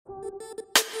Hey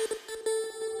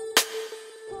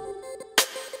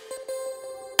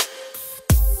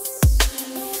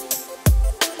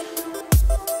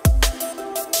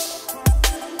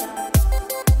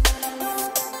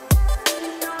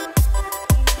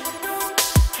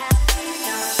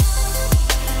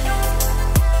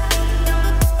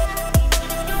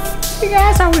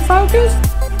guys, are we focused?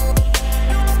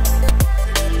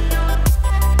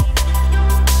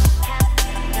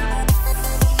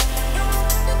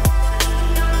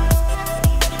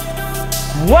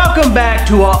 Welcome back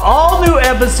to an all-new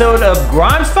episode of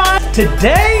Grimes Find.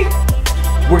 Today,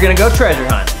 we're gonna go treasure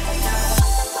hunt.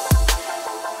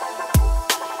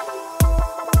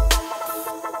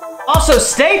 Also,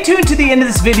 stay tuned to the end of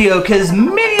this video because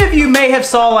many of you may have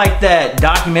saw like that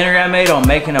documentary I made on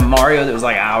making a Mario that was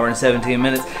like an hour and 17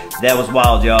 minutes. That was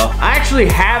wild, y'all. I actually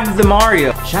have the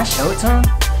Mario. Should I show it to him?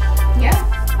 Yeah.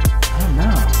 I don't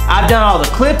know. I've done all the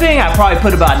clipping. I probably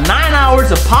put about 9 hours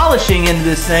of polishing into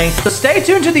this thing. So stay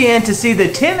tuned to the end to see the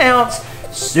 10-ounce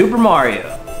Super Mario.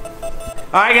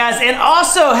 All right, guys, and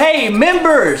also, hey,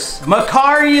 members,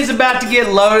 Macari is about to get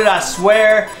loaded, I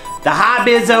swear. The high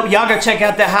bid's up. Y'all go check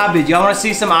out that high bid. Y'all want to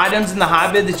see some items in the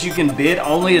high bid that you can bid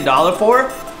only $1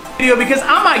 for? Because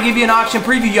I might give you an auction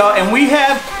preview, y'all, and we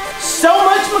have so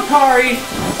much Macari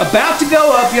about to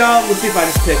go up, y'all. Let's see if I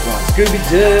just pick one.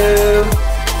 Scooby-Doo.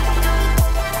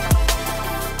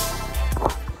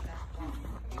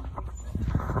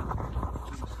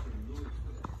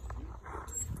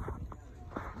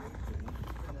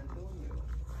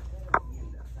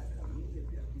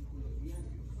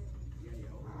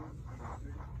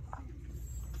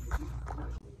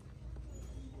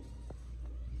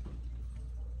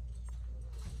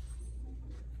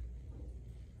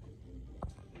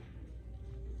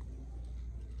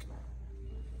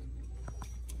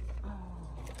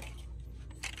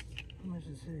 How much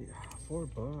is it? $4.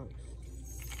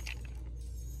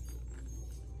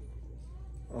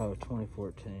 Oh,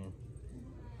 2014.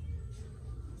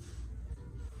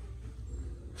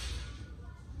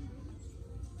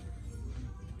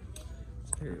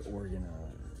 It's very organized.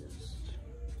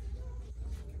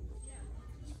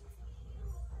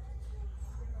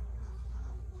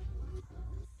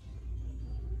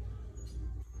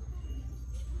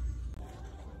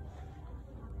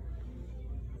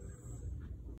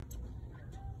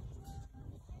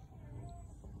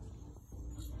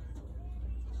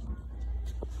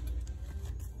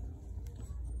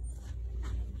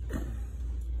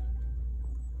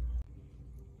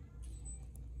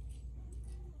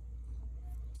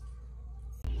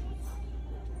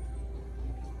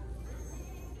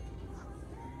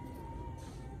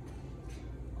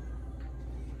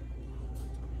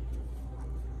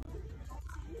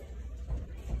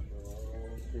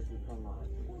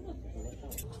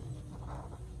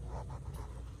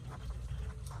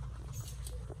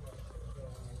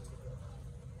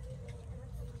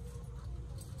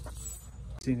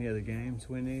 See any other games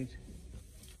we need?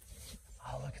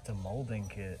 Oh, look at the molding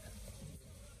kit.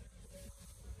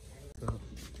 So,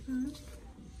 it's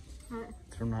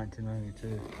from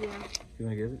 1992. Yeah. You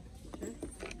wanna get it?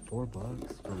 Sure. $4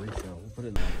 for resale. We'll put it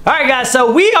in there. All right, guys.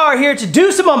 So we are here to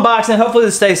do some unboxing. Hopefully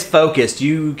this stays focused.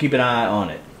 You keep an eye on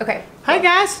it. Okay. Hi,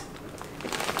 guys.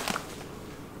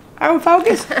 Are we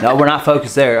focused? No, we're not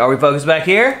focused there. Are we focused back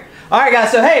here? All right,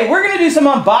 guys, so hey, we're gonna do some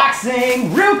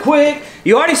unboxing real quick.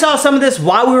 You already saw some of this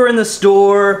while we were in the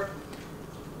store,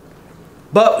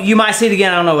 but you might see it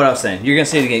again. I don't know what I was saying. You're gonna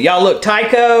see it again. Y'all look,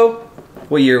 Tyco,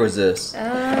 what year was this?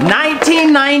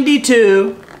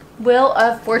 1992. Wheel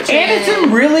of Fortune. And it's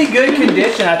in really good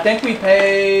condition. I think we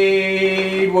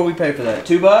paid, what did we pay for that?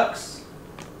 $2?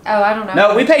 Oh, I don't know.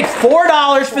 No, we paid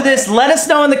 $4 for this. Let us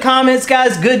know in the comments,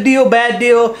 guys. Good deal, bad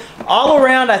deal. All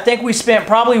around, I think we spent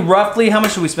probably roughly, how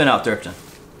much did we spend out thrifting?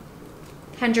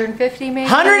 150 maybe?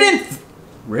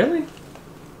 Really?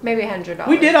 Maybe $100.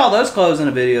 We did all those clothes in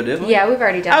a video, didn't we? Yeah, we've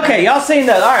already done Okay, y'all seen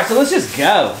those. All right, so let's just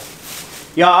go.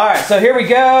 Y'all, all right, so here we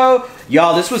go.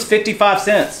 Y'all, this was 55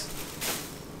 cents.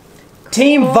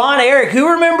 Team Von Erich. Who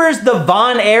remembers the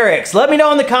Von Erichs? Let me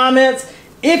know in the comments.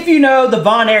 If you know the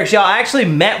Von Erichs, y'all, I actually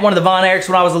met one of the Von Erichs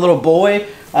when I was a little boy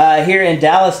here in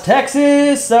Dallas,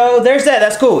 Texas. So there's that.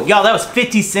 That's cool. Y'all, that was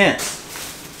 50 cents.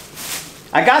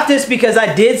 I got this because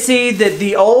I did see that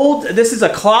the old, this is a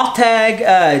cloth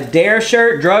tag Dare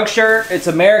shirt, drug shirt. It's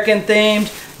American themed.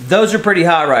 Those are pretty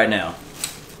hot right now.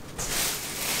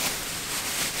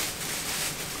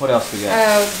 What else we got?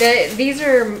 Oh, these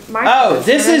are my clothes,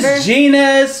 this is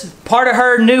Jeana's, part of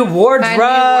her new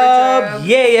wardrobe.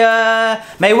 Yeah.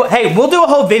 Hey, we'll do a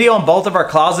whole video on both of our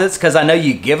closets because I know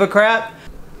you give a crap.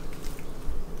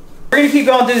 We're gonna keep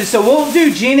going through this. So we'll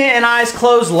do Jeana and I's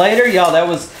clothes later. Y'all, that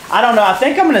was, I don't know. I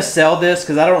think I'm gonna sell this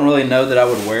because I don't really know that I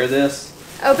would wear this.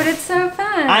 Oh, but it's so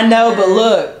fun. I know, but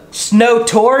look,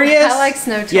 Snowtorious. I like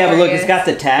Snowtorious. Yeah, but look, it's got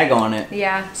the tag on it.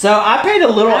 Yeah. So I paid a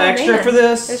little extra for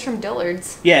this. It's from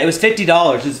Dillard's. Yeah, it was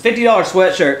 $50. It's a $50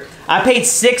 sweatshirt. I paid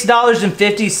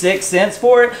 $6.56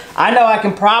 for it. I know I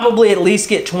can probably at least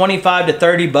get 25 to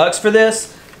 30 bucks for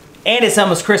this. And it's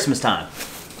almost Christmas time.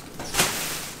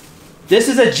 This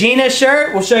is a Jeana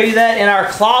shirt. We'll show you that in our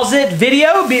closet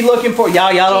video. Be looking for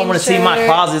y'all. Y'all don't want to see my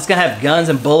closet. It's gonna have guns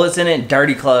and bullets in it and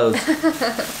dirty clothes.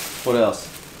 What else?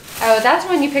 Oh, that's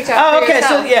one you picked up. Oh, for okay.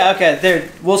 yourself. So yeah, okay. There,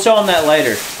 we'll show them that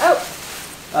later. Oh.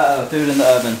 Threw it in the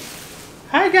oven.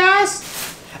 Hi guys.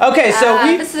 Okay, so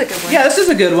this is a good one. Yeah, this is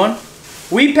a good one.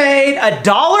 We paid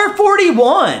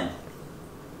 $1.41.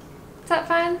 Is that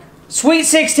fine? Sweet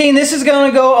 16, this is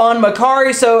gonna go on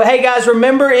Macari. So hey guys,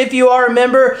 remember, if you are a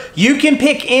member, you can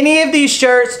pick any of these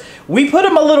shirts. We put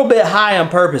them a little bit high on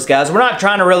purpose, guys. We're not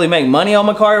trying to really make money on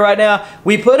Macari right now.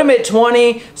 We put them at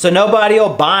 20 so nobody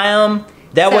will buy them.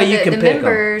 That way you can pick them. The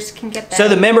members can get them. So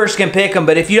the members can pick them,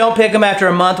 but if you don't pick them after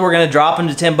a month, we're gonna drop them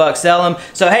to 10 bucks, sell them.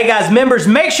 So hey guys, members,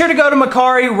 make sure to go to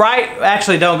Macari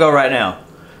actually don't go right now.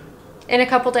 In a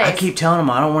couple days. I keep telling them,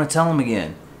 I don't want to tell them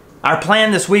again. Our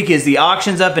plan this week is the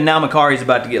auction's up and now Macari's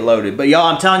about to get loaded. But y'all,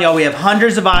 I'm telling y'all, we have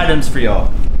hundreds of items for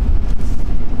y'all.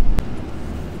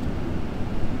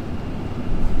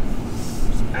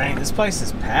 Dang, this place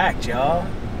is packed, y'all.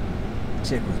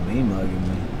 Chick was me mugging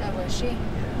me. Oh, was she? Yeah.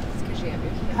 It's because you have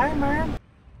your key. Hi, ma'am.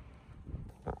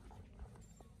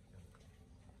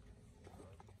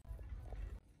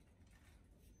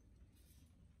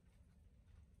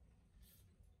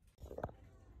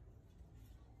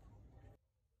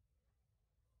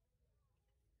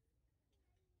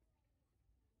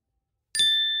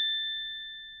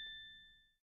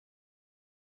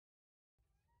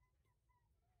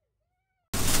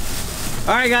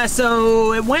 All right, guys,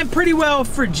 so it went pretty well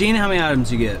for Jeana. How many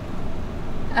items you get?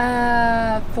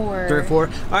 4. 3 or 4.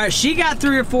 All right, she got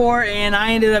 3 or 4, and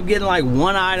I ended up getting like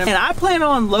 1 item. And I plan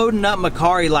on loading up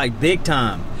Macari like big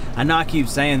time. I know I keep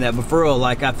saying that, but for real,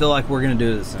 like I feel like we're gonna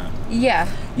do this time. Yeah.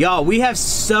 Y'all, we have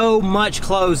so much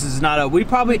clothes. It's not up. We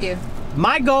do.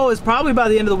 My goal is probably by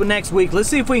the end of the next week. Let's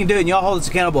see if we can do it, and y'all hold us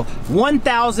accountable.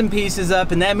 1,000 pieces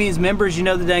up, and that means members, you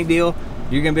know the dang deal.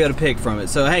 You're gonna be able to pick from it.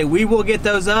 So hey, we will get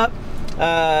those up.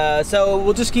 So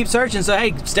we'll just keep searching. So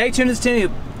hey, stay tuned to this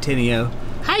Tinio.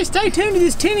 Hey, stay tuned to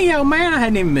this Tinio, man. I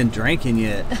hadn't even been drinking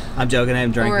yet. I'm joking, I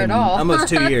haven't drank in almost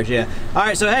 2 years, yeah. All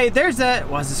right, so hey, there's that.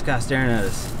 Why is this guy staring at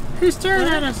us? Who's staring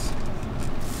at us?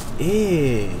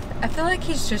 Ew. I feel like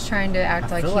he's just trying to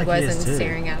act like he wasn't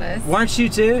staring at us. Weren't you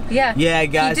too? Yeah. Yeah,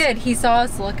 guys. He did. He saw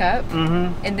us look up,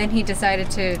 and then he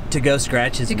decided to go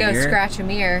scratch his mirror. To go scratch a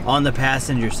mirror. On the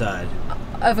passenger side.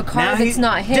 Of a car that's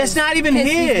not his. That's not even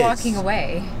his. He's walking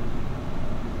away.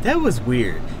 That was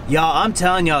weird. Y'all, I'm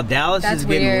telling y'all, Dallas is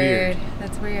getting weird.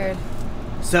 That's weird.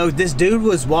 So this dude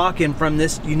was walking from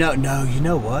this, you know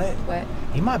what? What?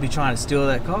 He might be trying to steal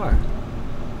that car.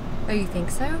 Oh, you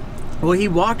think so? Well, he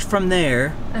walked from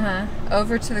there.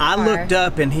 Over to the car. I looked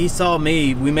up and he saw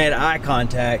me. We made eye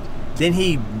contact. Then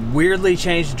he weirdly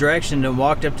changed direction and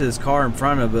walked up to this car in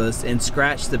front of us and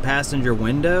scratched the passenger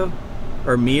window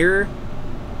or mirror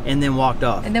and then walked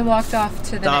off. And then walked off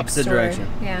to the opposite direction.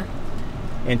 Yeah.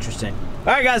 Interesting.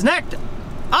 All right, guys,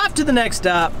 off to the next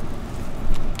stop.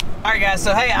 All right, guys,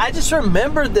 so hey, I just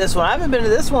remembered this one. I haven't been to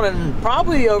this one in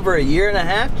probably over 1.5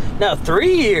 years. No,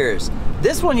 3 years.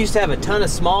 This one used to have a ton of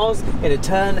smalls and a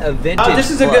ton of vintage. Oh,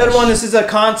 this is a good one. This is a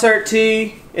concert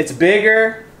tee. It's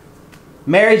bigger.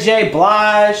 Mary J.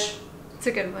 Blige. It's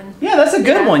a good one. Yeah, that's a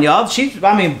good one, y'all.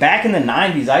 I mean, back in the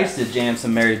 90s, I used to jam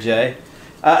some Mary J.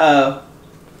 Uh-oh.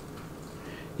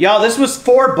 Y'all, this was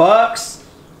 $4.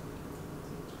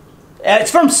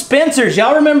 It's from Spencer's.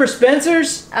 Y'all remember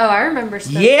Spencer's? Oh, I remember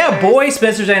Spencer's. Yeah, boy,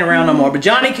 Spencer's ain't around no more. But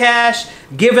Johnny Cash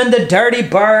giving the dirty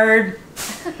bird.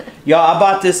 Y'all, I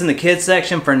bought this in the kids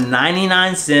section for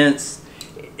 99 cents.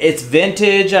 It's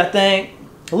vintage, I think.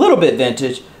 A little bit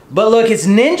vintage. But look, it's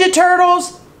Ninja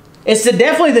Turtles. It's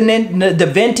definitely the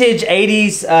vintage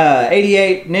 80s,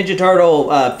 88 Ninja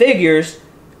Turtle figures.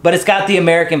 But it's got the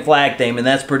American flag theme, and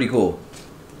that's pretty cool.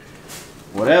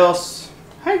 What else?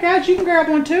 Hey guys, you can grab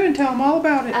one too and tell them all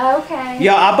about it. Okay.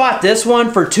 Yeah, I bought this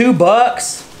one for $2.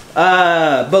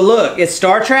 But look, it's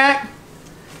Star Trek.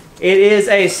 It is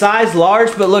a size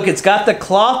large, but look, it's got the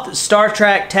cloth Star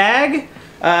Trek tag.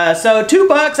 So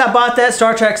 $2, I bought that.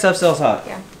 Star Trek stuff sells hot.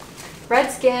 Yeah.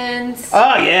 Redskins.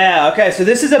 Oh yeah, okay, so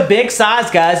this is a big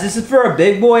size, guys. This is for a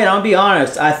big boy, and I'll be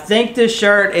honest, I think this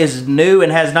shirt is new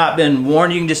and has not been worn.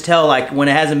 You can just tell like when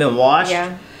it hasn't been washed.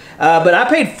 Yeah. But I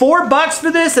paid $4 for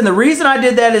this, and the reason I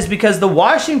did that is because the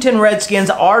Washington Redskins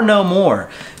are no more.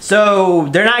 So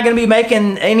they're not going to be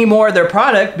making any more of their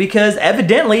product because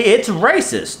evidently it's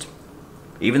racist.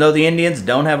 Even though the Indians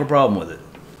don't have a problem with it.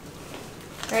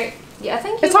 Right. Yeah, I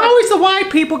think it's always the white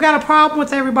people got a problem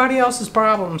with everybody else's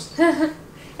problems.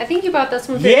 I think you bought this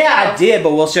one for Yeah, yourself. I did,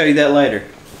 but we'll show you that later.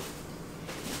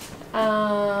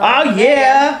 Oh,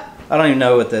 yeah. I don't even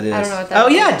know what that is. I don't know what that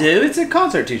is. Oh, yeah, I do. It's a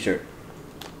concert t-shirt.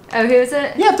 Oh, who is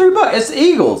it? Yeah, $3. It's the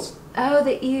Eagles. Oh,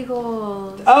 the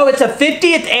Eagles. Oh, it's a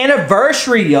 50th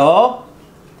anniversary, y'all.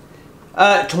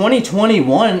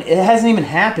 2021. It hasn't even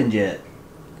happened yet.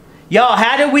 Y'all,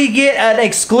 how did we get an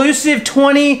exclusive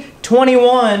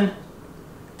 2021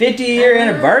 50-year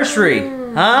anniversary?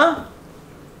 Huh?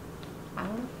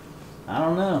 I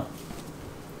don't know.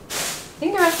 I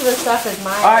think the rest of the stuff is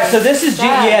mine. All right, so this is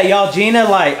yeah, y'all. Jeana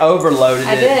like overloaded it.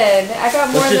 I did. I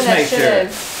got more than I should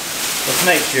have. Let's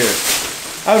make sure.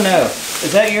 Oh no,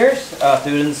 is that yours? Oh,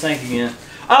 threw it in the sink again.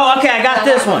 Oh, okay, I got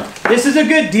this one. This is a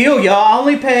good deal, y'all. I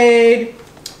only paid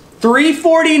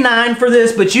 $3.49 for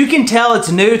this, but you can tell it's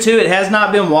new too. It has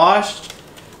not been washed.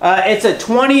 It's a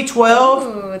 2012.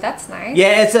 Ooh, that's nice.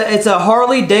 Yeah, it's a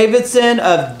Harley Davidson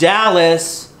of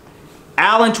Dallas,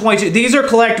 Allen 22. These are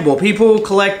collectible. People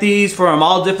collect these from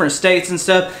all different states and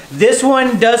stuff. This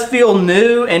one does feel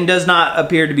new and does not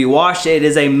appear to be washed. It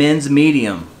is a men's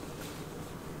medium.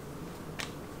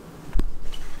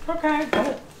 Okay.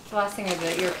 The last thing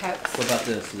is your cups. What about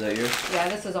this? Is that yours? Yeah,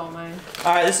 this is all mine.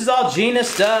 All right, this is all Jeana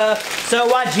stuff. So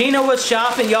while Jeana was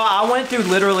shopping, y'all, I went through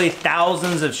literally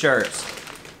thousands of shirts.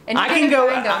 And I can go,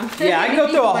 yeah, I can go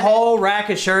through a You whole rack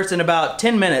of shirts in about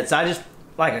 10 minutes. I just,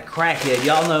 like a crackhead,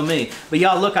 y'all know me. But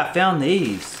y'all, look, I found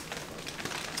these.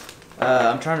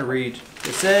 I'm trying to read.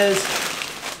 It says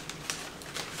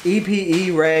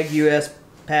EPE Reg US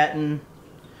patent.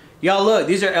 Y'all, look,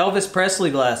 these are Elvis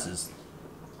Presley glasses.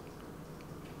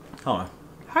 Hold on.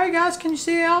 Hi guys, can you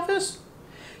see Elvis?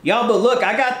 Y'all, but look,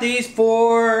 I got these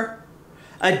for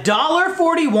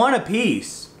 $1.41 a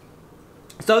piece.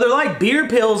 So they're like beer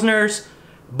pilsners,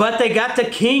 but they got the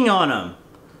king on them.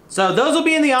 So those will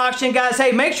be in the auction, guys.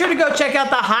 Hey, make sure to go check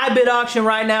out the high bid auction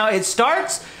right now. It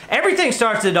starts, everything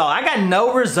starts at $1. I got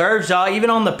no reserves, y'all, even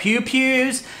on the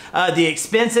pew-pews, the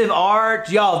expensive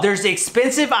art. Y'all, there's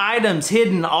expensive items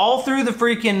hidden all through the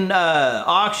freaking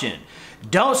auction.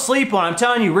 Don't sleep on it. I'm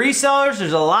telling you, resellers,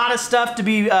 there's a lot of stuff to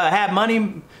be, have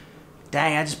money.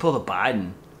 Dang, I just pulled a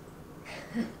Biden.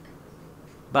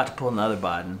 About to pull another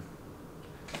Biden.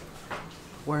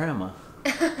 Where am I?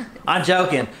 I'm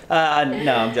joking. No,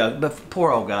 I'm joking. But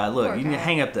poor old guy. Look, you can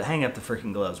hang up the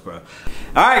freaking gloves, bro. All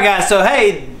right, guys. So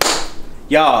hey,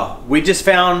 y'all, we just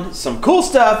found some cool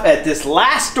stuff at this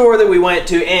last store that we went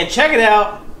to, and check it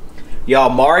out, y'all.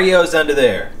 Mario's under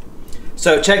there.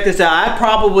 So check this out. I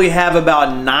probably have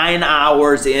about 9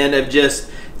 hours in of just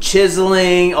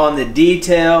chiseling on the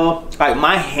detail. Like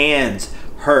my hands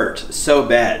hurt so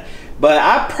bad. But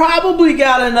I probably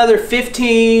got another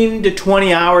 15 to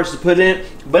 20 hours to put in.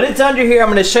 But it's under here. I'm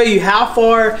going to show you how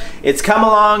far it's come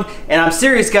along. And I'm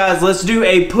serious, guys. Let's do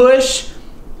a push.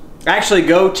 Actually,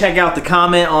 go check out the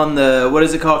comment on the, what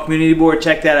is it called, community board.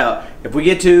 Check that out. If we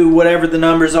get to whatever the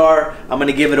numbers are, I'm going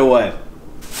to give it away.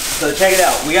 So check it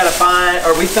out. We got to find,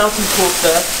 or we found some cool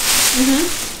stuff.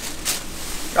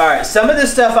 All right. Some of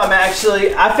this stuff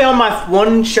I found my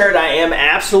one shirt I am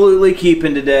absolutely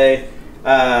keeping today.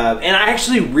 And I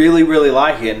actually really, really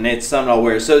like it, and it's something I'll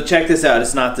wear. So check this out.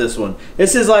 It's not this one.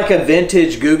 This is like a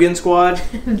vintage Guggen Squad.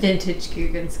 Vintage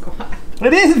Guggen Squad.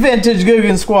 It is vintage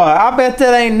Guggen Squad. I bet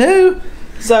that ain't new.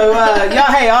 So,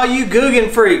 y'all, hey, all you Guggen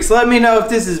freaks, let me know if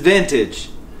this is vintage.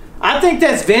 I think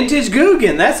that's vintage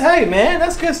Guggen. That's, hey, man,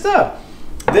 that's good stuff.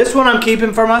 This one I'm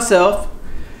keeping for myself.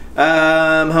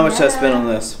 How much did I spend on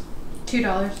this? $2.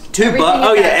 $2.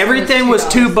 Oh yeah, everything was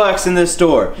 $2 in this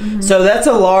store. So that's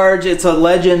a large. It's a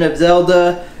Legend of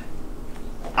Zelda.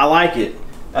 I like it.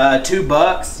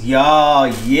 $2, y'all.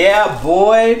 Yeah,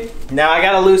 boy. Now I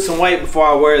gotta lose some weight before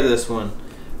I wear this one.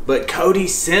 But Cody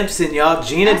Simpson, y'all.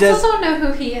 Jeana does. I still don't know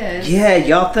who he is. Yeah,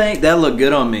 y'all think that look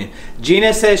good on me.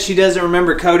 Jeana says she doesn't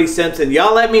remember Cody Simpson.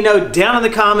 Y'all let me know down in the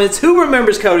comments who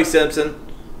remembers Cody Simpson.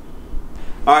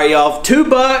 All right, y'all.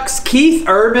 $2. Keith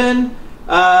Urban.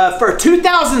 For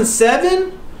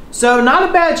 2007, so not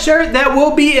a bad shirt. That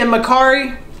will be in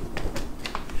Macari.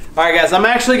 All right, guys, I'm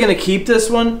actually gonna keep this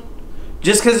one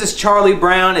just because it's Charlie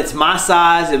Brown. It's my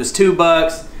size. It was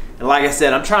 $2, and like I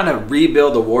said, I'm trying to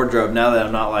rebuild the wardrobe now that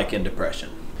I'm not like in depression.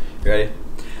 You ready?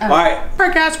 Oh. All right. All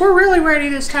right, guys, we're really ready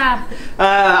this time.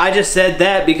 I just said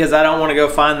that because I don't want to go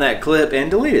find that clip and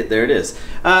delete it. There it is.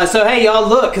 So, hey, y'all,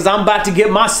 look, because I'm about to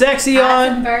get my sexy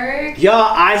on. Eisenberg.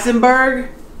 Y'all, Eisenberg.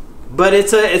 But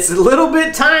it's a little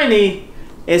bit tiny.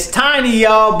 It's tiny,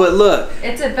 y'all, but look.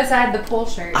 It's beside the pool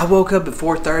shirt. I woke up at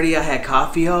 4:30. I had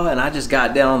coffee, y'all, and I just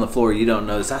got down on the floor. You don't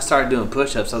notice. I started doing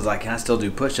push-ups. I was like, can I still do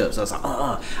push-ups? I was like,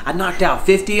 I knocked out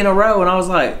 50 in a row, and I was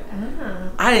like,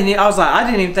 I didn't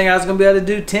even think I was gonna be able to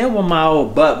do 10 with my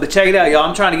old butt. But check it out, y'all.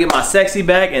 I'm trying to get my sexy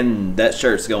back, and that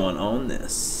shirt's going on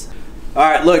this. All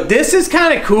right, look, this is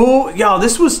kind of cool, y'all.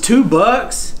 This was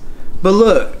 $2, but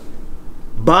look,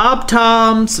 Bob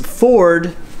Tom's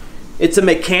Ford. It's a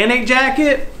mechanic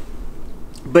jacket,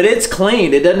 but it's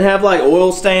clean. It doesn't have like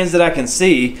oil stains that I can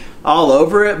see all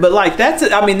over it. But like that's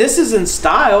it. I mean, this is in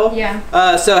style.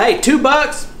 Yeah. So hey,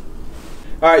 $2.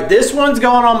 All right, this one's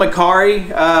going on Macari.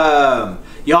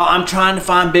 Y'all, I'm trying to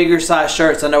find bigger size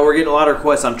shirts. I know we're getting a lot of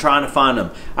requests. I'm trying to find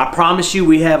them. I promise you,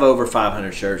 we have over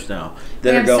 500 shirts now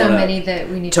that are going up. We have so many that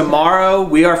we need. Tomorrow,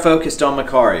 we are focused on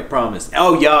Macari. Promise.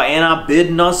 Oh, y'all, and I'm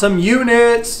bidding on some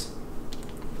units.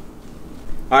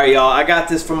 All right, y'all, I got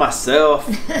this for myself.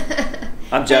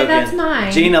 I'm joking. Hey, that's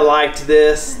mine. Jeana liked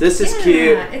this. This is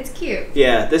cute. Yeah, it's cute.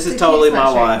 Yeah, this is totally my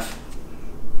wife.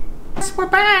 We're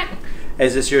back.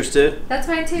 Is this yours too? That's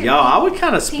mine too. Y'all, I would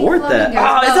kind of sport that.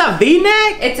 Flamingos. Oh, is that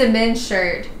V-neck? It's a men's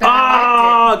shirt. But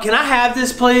Oh, can I have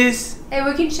this, please? Hey,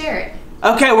 we can share it.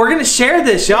 Okay, we're gonna share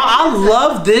this, y'all. I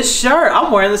love this shirt.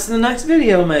 I'm wearing this in the next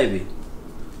video, maybe.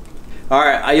 All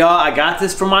right, y'all, I got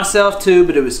this for myself too,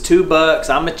 but it was $2.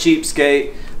 I'm a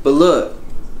cheapskate. But look,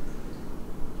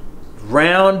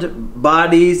 round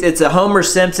bodies. It's a Homer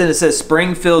Simpson. It says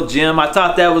Springfield Gym. I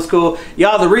thought that was cool.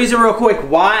 Y'all, the reason real quick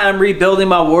why I'm rebuilding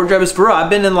my wardrobe is for real.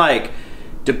 I've been in like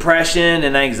depression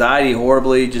and anxiety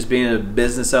horribly, just being a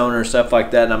business owner and stuff like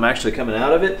that, and I'm actually coming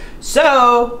out of it.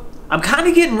 So I'm kind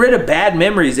of getting rid of bad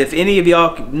memories, if any of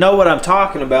y'all know what I'm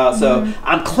talking about. So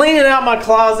I'm cleaning out my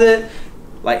closet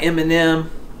like Eminem.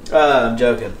 I'm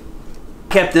joking.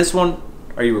 Kept this one.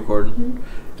 Are you recording?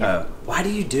 Why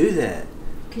do you do that?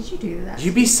 Because you do that.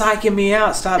 You be psyching me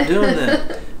out. Stop doing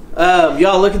that.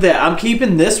 Y'all, look at that. I'm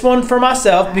keeping this one for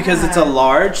myself because it's a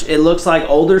large. It looks like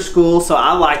older school, so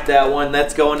I like that one.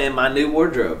 That's going in my new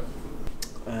wardrobe.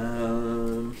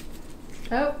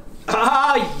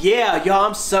 Oh, yeah. Y'all,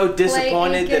 I'm so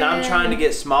disappointed that I'm trying to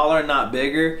get smaller and not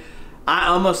bigger. I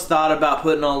almost thought about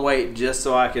putting on weight just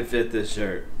so I could fit this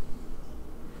shirt.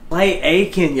 Clay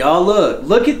Aiken, y'all,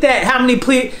 look at that. How many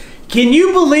can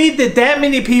you believe that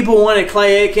many people wanted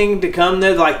Clay Aiken to come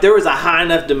there? Like, there was a high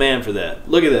enough demand for that.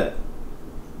 Look at that.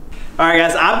 All right,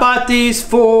 guys, I bought these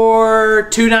for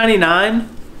 $2.99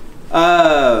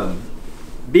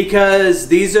 because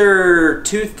these are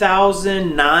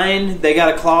 2009. They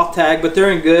got a cloth tag, but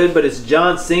they're in good. But it's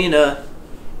John Cena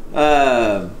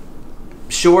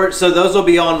short, so those will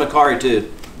be on Macari too.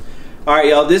 All right,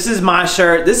 y'all, this is my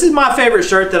shirt. This is my favorite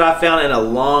shirt that I found in a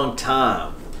long time.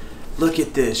 Look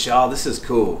at this, y'all. This is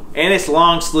cool. And it's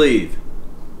long sleeve.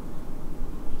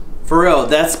 For real,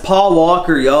 that's Paul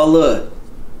Walker, y'all, look.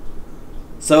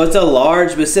 So it's a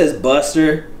large, but it says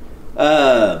Buster.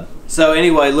 So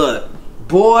anyway, look.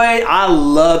 Boy, I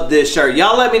love this shirt.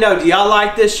 Y'all let me know, do y'all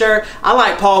like this shirt? I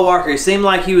like Paul Walker. He seemed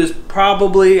like he was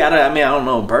probably, I don't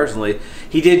know him personally.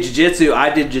 He did jiu-jitsu. I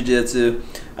did jiu-jitsu.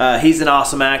 He's an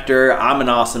awesome actor. I'm an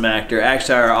awesome actor.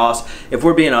 Actually, if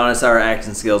we're being honest, our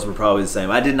acting skills were probably the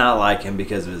same. I did not like him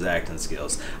because of his acting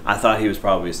skills. I thought he was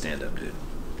probably a stand-up dude.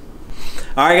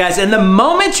 All right, guys, and the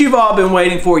moment you've all been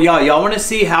waiting for, y'all want to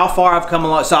see how far I've come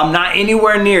along. So I'm not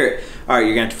anywhere near it. All right,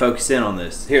 you're going to have to focus in on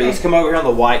this. Here, let's come over here on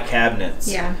the white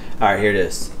cabinets. Yeah. All right, here it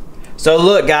is. So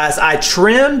look, guys, I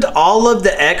trimmed all of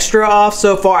the extra off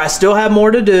so far. I still have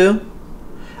more to do.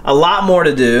 A lot more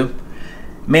to do.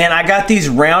 Man, I got these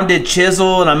rounded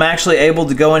chisel, and I'm actually able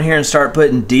to go in here and start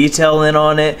putting detail in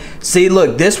on it. See,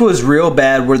 look, this was real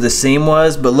bad where the seam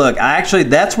was, but look,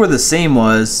 that's where the seam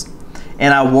was,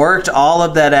 and I worked all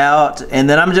of that out, and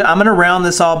then I'm gonna round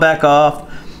this all back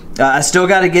off. I still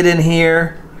got to get in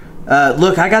here.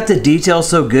 Look, I got the detail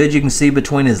so good you can see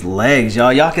between his legs,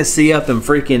 y'all. Y'all can see up in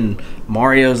freaking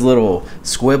Mario's little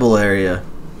squibble area.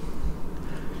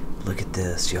 Look at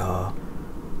this, y'all.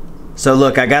 So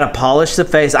look, I gotta polish the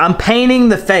face. I'm painting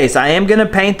the face. I am gonna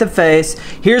paint the face.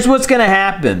 Here's what's gonna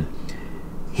happen.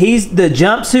 The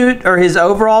jumpsuit or his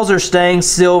overalls are staying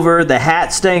silver. The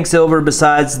hat's staying silver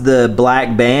besides the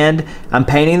black band. I'm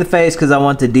painting the face because I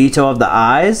want the detail of the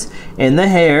eyes and the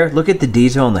hair. Look at the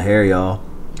detail on the hair, y'all.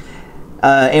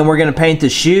 And we're gonna paint the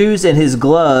shoes and his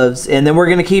gloves, and then we're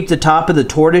gonna keep the top of the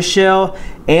tortoise shell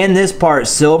and this part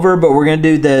silver, but we're gonna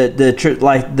do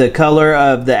the color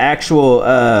of the actual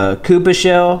Koopa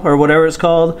shell or whatever it's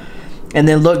called. And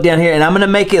then look down here, and I'm gonna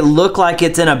make it look like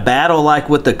it's in a battle, like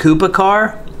with the Koopa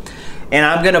car. And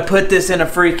I'm gonna put this in a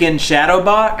freaking shadow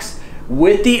box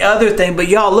with the other thing. But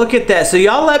y'all, look at that. So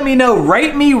y'all let me know,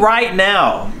 rate me right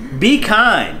now. Be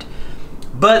kind.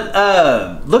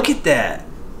 But look at that.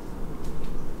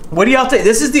 What do y'all think?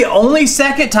 This is the only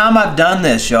second time I've done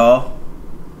this, y'all.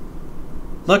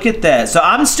 Look at that. So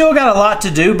I'm still got a lot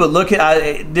to do, but look at,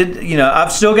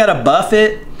 I've still got to buff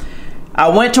it. I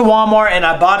went to Walmart and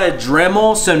I bought a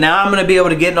Dremel, so now I'm gonna be able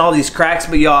to get in all these cracks.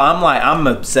 But y'all, I'm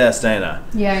obsessed, ain't I?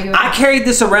 Yeah, you are. I carried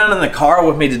this around in the car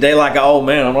with me today like an old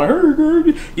man. I'm like,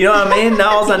 you know what I mean? Now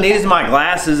all I need is my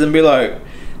glasses and be like,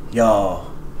 y'all,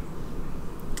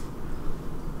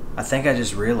 I think I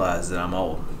just realized that I'm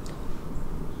old.